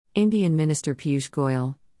Indian Minister Piyush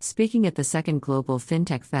Goyal, speaking at the second Global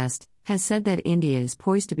FinTech Fest, has said that India is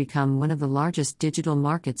poised to become one of the largest digital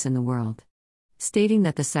markets in the world. Stating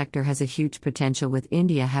that the sector has a huge potential with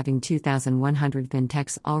India having 2,100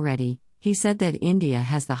 fintechs already, he said that India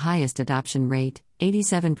has the highest adoption rate,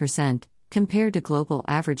 87%, compared to global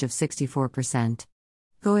average of 64%.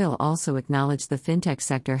 Goyal also acknowledged the fintech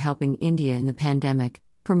sector helping India in the pandemic,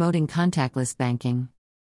 promoting contactless banking.